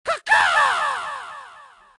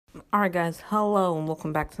Alright guys, hello and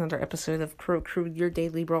welcome back to another episode of Crow Crew, your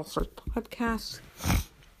daily Brawl Stars podcast.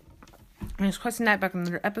 And it's Quest Night back on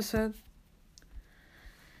another episode.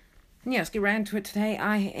 And yeah, let's get right into it today.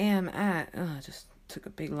 I am at, just took a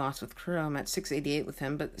big loss with Crow. I'm at 688 with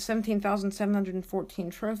him, but 17,714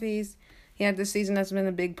 trophies. Yeah, this season has been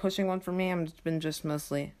a big pushing one for me. I've been just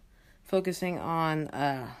mostly focusing on,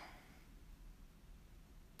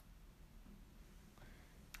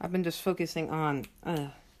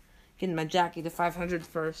 getting my Jackie to 500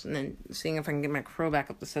 first, and then seeing if I can get my Crow back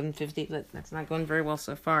up to 750, but that's not going very well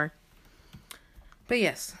so far. But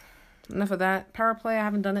yes, enough of that. Power play, I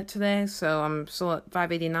haven't done it today, so I'm still at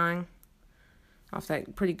 589 off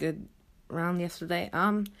that pretty good round yesterday.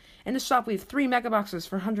 In the shop, we have 3 mega boxes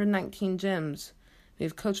for 119 gems. We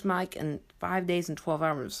have Coach Mike in 5 days and 12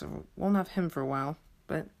 hours, so we won't have him for a while,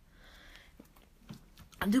 but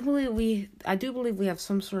I do believe we have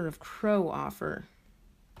some sort of Crow offer.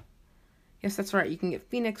 Yes, that's right. You can get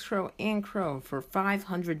Phoenix Crow and Crow for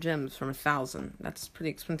 500 gems from 1,000. That's pretty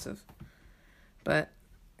expensive. But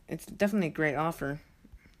it's definitely a great offer.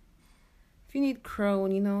 If you need Crow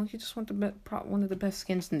and, you just want one of the best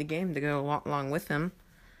skins in the game to go along with him.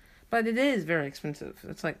 But it is very expensive.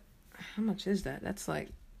 It's like, how much is that? That's like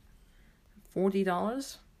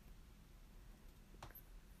 $40?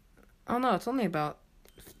 Oh no, it's only about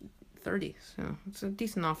 30. So it's a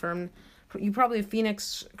decent offer. You probably have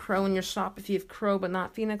Phoenix Crow in your shop if you have Crow but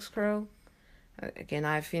not Phoenix Crow. Again,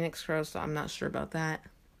 I have Phoenix Crow, so I'm not sure about that.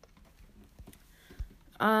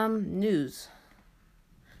 News.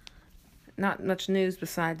 Not much news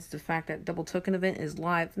besides the fact that Double Token event is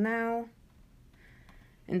live now.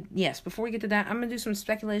 And yes, before we get to that, I'm going to do some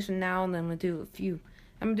speculation now, and then I'm going to do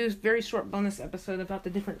a very short bonus episode about the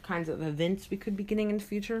different kinds of events we could be getting in the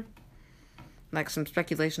future. Like some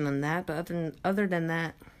speculation on that, but other than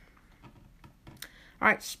that.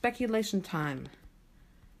 Alright, speculation time.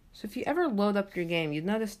 So if you ever load up your game, you'd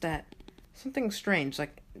notice that something strange.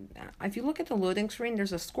 Like, if you look at the loading screen,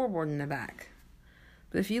 there's a scoreboard in the back.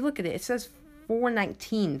 But if you look at it, it says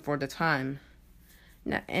 4:19 for the time.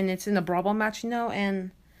 And it's in a Brawl Ball match, and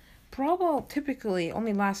Brawl Ball typically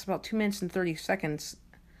only lasts about 2 minutes and 30 seconds.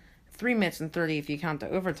 3 minutes and 30 if you count the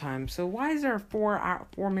overtime. So why is there a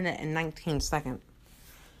 4 minute and 19 second?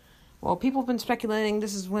 Well, people have been speculating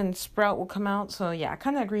this is when Sprout will come out. So yeah, I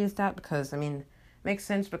kind of agree with that because, makes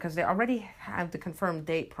sense because they already have the confirmed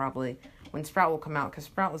date probably when Sprout will come out because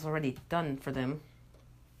Sprout was already done for them.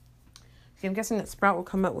 See, I'm guessing that Sprout will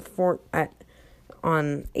come out with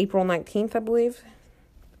on April 19th, I believe.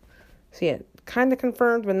 So yeah, kind of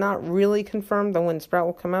confirmed, but not really confirmed on when Sprout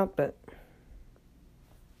will come out, but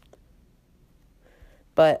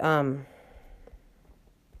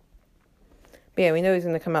yeah, we know he's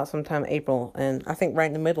going to come out sometime April, and I think right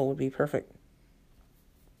in the middle would be perfect.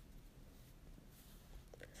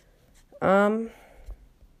 Other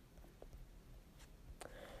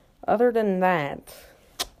than that,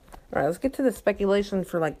 alright, let's get to the speculation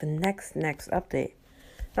for, the next update.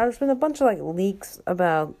 Now, there's been a bunch of, leaks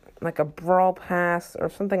about, a Brawl Pass or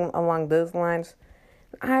something along those lines.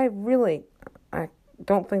 I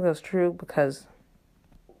don't think that's true because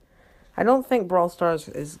I don't think Brawl Stars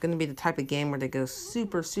is going to be the type of game where they go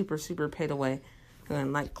super, super, super paid away.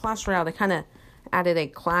 And like Clash Royale, they kind of added a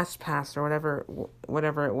Class Pass or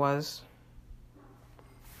whatever it was.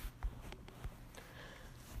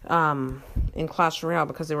 In Clash Royale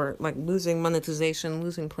because they were losing monetization,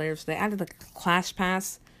 losing players. They added a Clash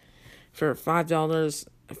Pass for $5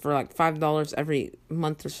 $5 every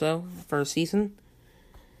month or so for a season.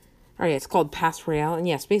 Alright, it's called Pass Royale, and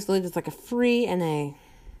yes, basically it's a free and a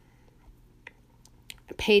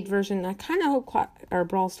paid version. I kind of hope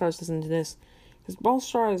Brawl Stars doesn't do this because Brawl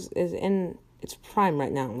Stars is in its prime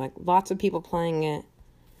right now. Lots of people playing it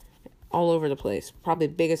all over the place. Probably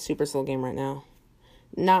the biggest Supercell game right now.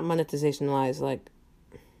 Not monetization wise, sorry,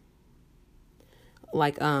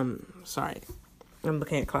 I'm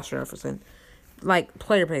looking at Clash Royale for a second.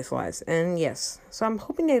 Player base wise, and yes, so I'm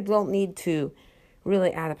hoping they don't need to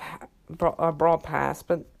really add a Brawl Pass,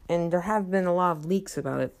 and there have been a lot of leaks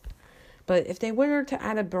about it. But if they were to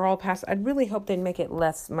add a Brawl Pass, I'd really hope they'd make it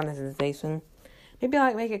less monetization. Maybe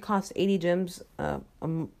make it cost 80 gems a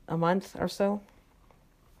month or so.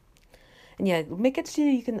 And yeah, make it so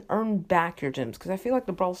you can earn back your gems. Because I feel like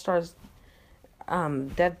the Brawl Stars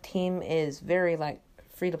dev team is very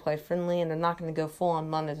free-to-play friendly. And they're not going to go full-on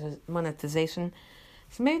monetization.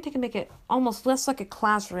 So maybe they can make it almost less like a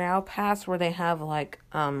Clash Royale pass. Where they have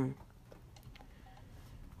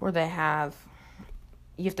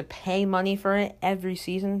you have to pay money for it every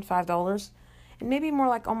season, $5. And maybe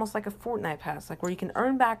more almost like a Fortnite pass, where you can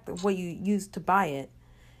earn back what you used to buy it.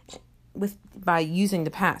 by using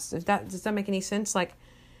the pass. Does that make any sense? Like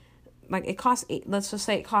it costs let's just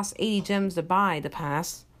say it costs 80 gems to buy the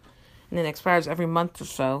pass, and it expires every month or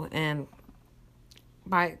so. And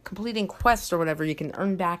by completing quests or whatever, you can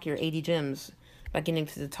earn back your 80 gems by getting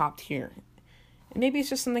to the top tier. And maybe it's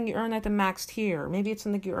just something you earn at the max tier. Maybe it's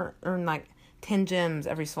something you earn like 10 gems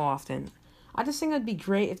every so often. I just think it'd be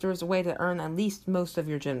great if there was a way to earn at least most of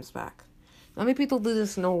your gems back. Now, many people do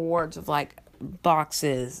this in the rewards of like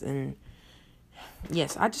boxes, and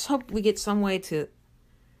yes, I just hope we get some way to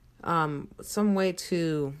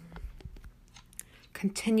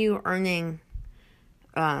continue earning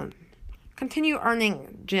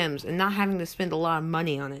gems and not having to spend a lot of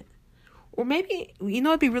money on it. Or maybe,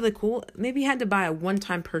 it'd be really cool. Maybe you had to buy a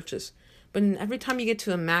one-time purchase, but every time you get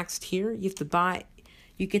to a max tier, you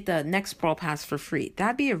get the next Brawl Pass for free.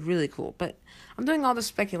 That'd be really cool. But I'm doing all this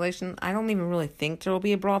speculation. I don't even really think there will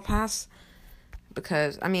be a Brawl Pass,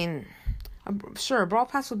 because, sure, a Brawl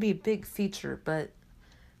Pass would be a big feature, but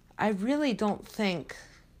I really don't think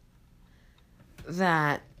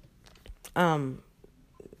that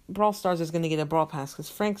Brawl Stars is going to get a Brawl Pass, because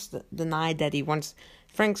Frank's denied that he wants.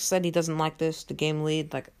 Frank said he doesn't like this, the game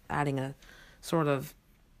lead, like adding a sort of,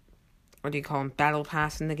 what do you call them, battle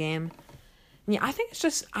pass in the game. And yeah,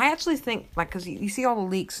 I actually think, like, because you see all the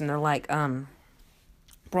leaks and they're like,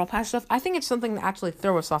 Brawl Pass stuff. I think it's something to actually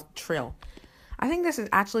throw us off the trail. I think this is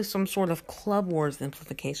actually some sort of Club Wars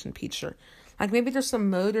simplification feature. Like, maybe there's some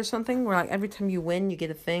mode or something where, like, every time you win, you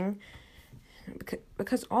get a thing.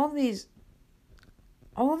 Because all of these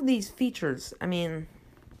features,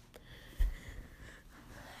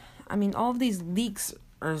 all of these leaks,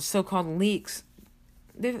 or so-called leaks,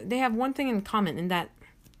 they have one thing in common, in that,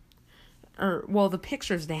 the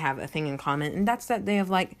pictures, they have a thing in common, and that's that they have,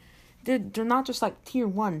 like, they're not just, like, tier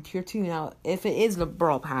 1, tier 2. Now, if it is the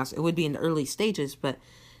Brawl Pass, it would be in the early stages, but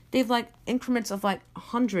they have, like, increments of, like,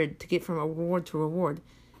 100 to get from a reward to reward.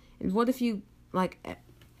 And what if you,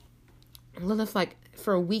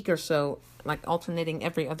 for a week or so, like, alternating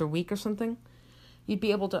every other week or something, you'd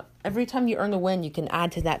be able to, every time you earn a win, you can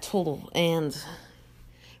add to that total. And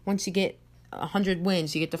once you get 100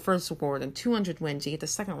 wins, you get the first reward, and 200 wins, you get the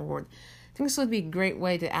second reward. I think this would be a great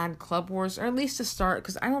way to add Club Wars, or at least to start,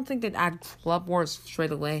 because I don't think they'd add Club Wars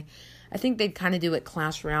straight away. I think they'd kind of do what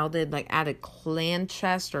Clash Royale did, like add a clan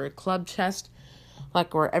chest or a club chest,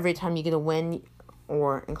 like where every time you get a win,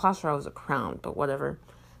 or in Clash Royale it was a crown, but whatever.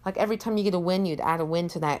 Like every time you get a win, you'd add a win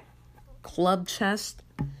to that club chest,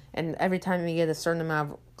 and every time you get a certain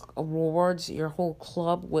amount of rewards, your whole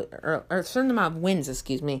club would, or a certain amount of wins,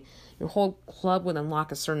 your whole club would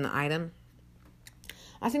unlock a certain item.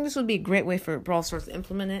 I think this would be a great way for Brawl Stars to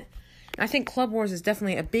implement it. And I think Club Wars is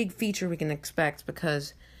definitely a big feature we can expect,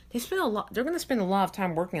 because they're going to spend a lot of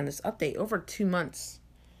time working on this update, over 2 months.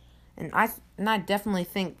 And I definitely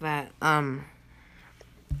think that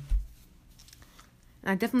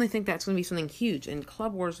that's going to be something huge, and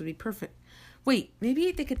Club Wars would be perfect. Wait,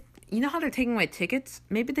 maybe they could, how they're taking away tickets?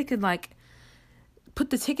 Maybe they could, like,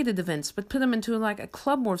 put the ticketed events, but put them into, like, a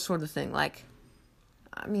Club Wars sort of thing. Like,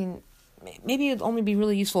 maybe it'd only be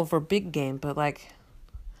really useful for a big game, but, like,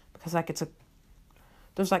 because, like,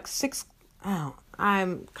 there's, like, 6,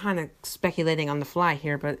 I'm kind of speculating on the fly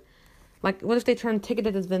here, but, like, what if they turn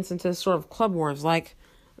ticketed events into sort of Club Wars? Like,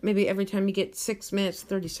 maybe every time you get 6 minutes,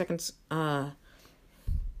 30 seconds,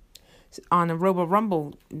 on a Robo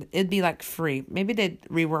Rumble, it'd be, like, free. Maybe they'd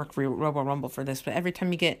rework Robo Rumble for this, but every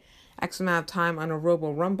time you get X amount of time on a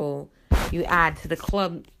Robo Rumble, you add to the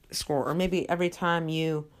club score. Or maybe every time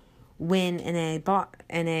you win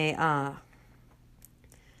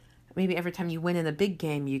maybe every time you win in a big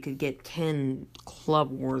game, you could get 10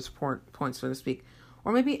 Club Wars points, so to speak.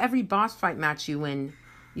 Or maybe every boss fight match you win,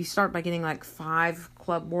 you start by getting, like, 5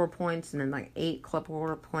 Club War points, and then, like, 8 Club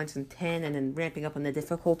War points, and 10, and then ramping up in the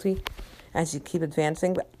difficulty as you keep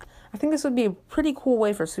advancing. But I think this would be a pretty cool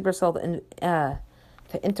way for Supercell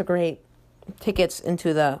to integrate tickets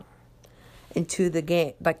into the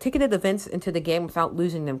game, like, ticketed events into the game without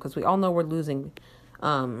losing them, because we all know we're losing,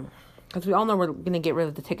 because we all know we're going to get rid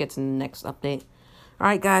of the tickets in the next update.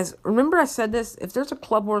 Alright, guys, remember I said this, if there's a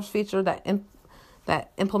Club Wars feature that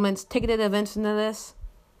implements ticketed events into this,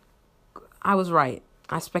 I was right.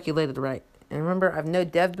 I speculated right. And remember, I have no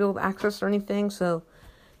dev build access or anything, so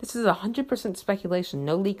this is 100% speculation,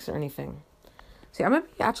 no leaks or anything. See, I'm going to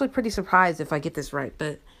be actually pretty surprised if I get this right,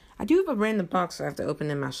 but I do have a random box I have to open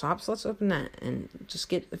in my shop, so let's open that and just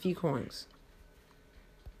get a few coins.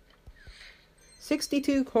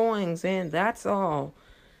 62 coins, and that's all.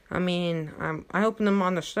 I open them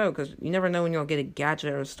on the show, because you never know when you'll get a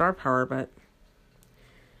gadget or a star power,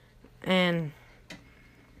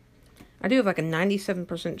 I do have like a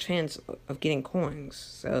 97% chance of getting coins.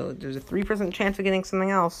 So there's a 3% chance of getting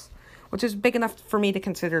something else, which is big enough for me to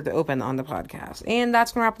consider to open on the podcast. And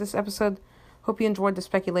that's going to wrap this episode. Hope you enjoyed the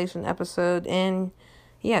speculation episode. And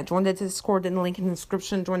yeah, join the Discord in the link in the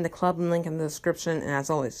description. Join the club in the link in the description. And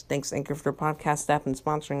as always, thanks Anchor for their podcast staff and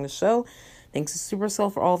sponsoring the show. Thanks to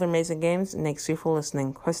Supercell for all their amazing games. And thanks you for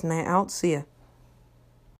listening. Quest Night out. See ya.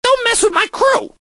 Don't mess with my crew!